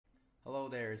Hello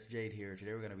there, it's Jade here.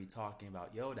 Today we're going to be talking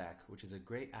about Yodeck, which is a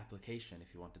great application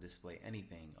if you want to display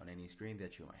anything on any screen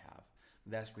that you might have.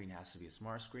 That screen has to be a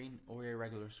smart screen or a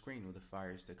regular screen with a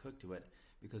Fire Stick hooked to it,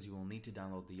 because you will need to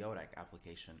download the Yodeck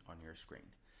application on your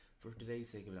screen. For today's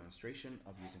sake of demonstration,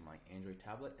 I'll be using my Android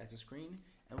tablet as a screen,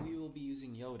 and we will be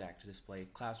using Yodeck to display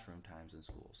classroom times in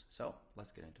schools. So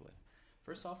let's get into it.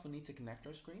 First off, we need to connect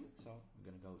our screen, so I'm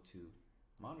going to go to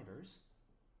Monitors.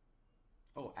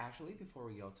 Oh, actually, before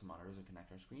we go to monitors and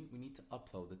connect our screen, we need to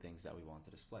upload the things that we want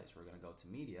to display. So we're going to go to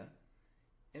Media,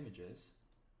 Images,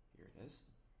 here it is.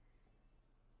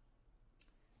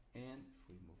 And if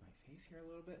we move my face here a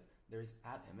little bit, there's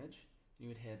Add Image. You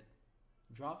would hit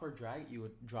drop or drag, you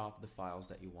would drop the files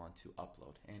that you want to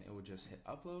upload. And it would just hit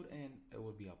Upload and it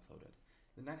would be uploaded.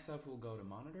 The next step, we'll go to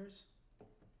Monitors,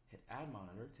 hit Add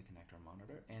Monitor to connect our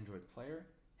monitor, Android Player,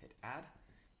 hit Add,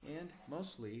 and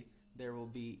mostly there will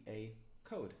be a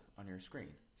code on your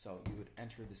screen. So you would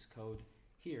enter this code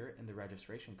here in the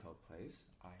registration code place.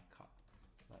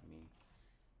 Let me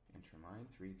enter mine,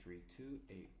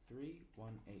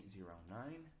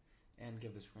 332831809, and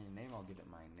give the screen a name. I'll give it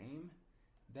my name.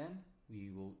 Then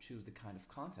we will choose the kind of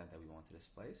content that we want to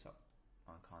display. So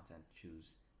on content,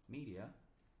 choose media,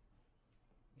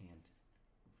 and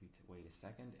if we wait a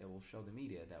second, it will show the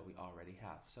media that we already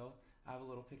have. So I have a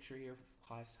little picture here of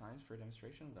class times for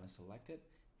demonstration. I'm going to select it,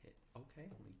 hit OK.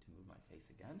 I'll need to move my face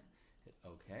again, hit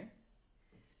OK.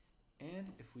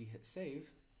 And if we hit save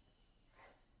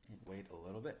and wait a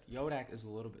little bit, Yodeck is a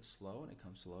little bit slow when it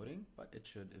comes to loading, but it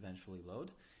should eventually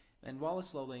load. And while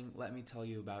it's loading, let me tell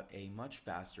you about a much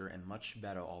faster and much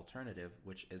better alternative,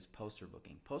 which is poster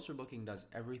booking. Poster booking does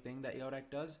everything that Yodeck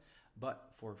does,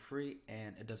 but for free,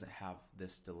 and it doesn't have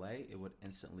this delay. It would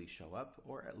instantly show up,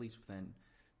 or at least within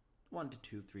 1 to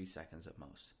 2, 3 seconds at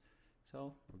most.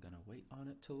 So we're gonna wait on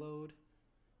it to load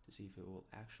to see if it will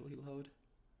actually load.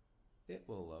 It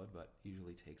will load, but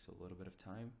usually takes a little bit of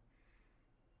time.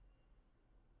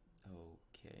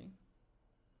 Okay.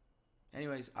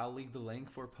 Anyways, I'll leave the link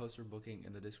for poster booking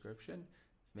in the description.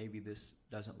 Maybe this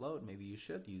doesn't load, maybe you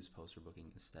should use poster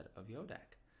booking instead of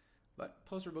Yodeck. But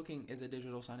poster booking is a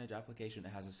digital signage application.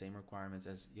 It has the same requirements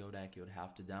as Yodeck. You would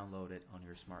have to download it on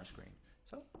your smart screen.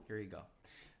 So here you go.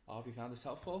 I hope you found this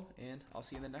helpful, and I'll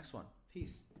see you in the next one.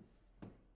 Peace.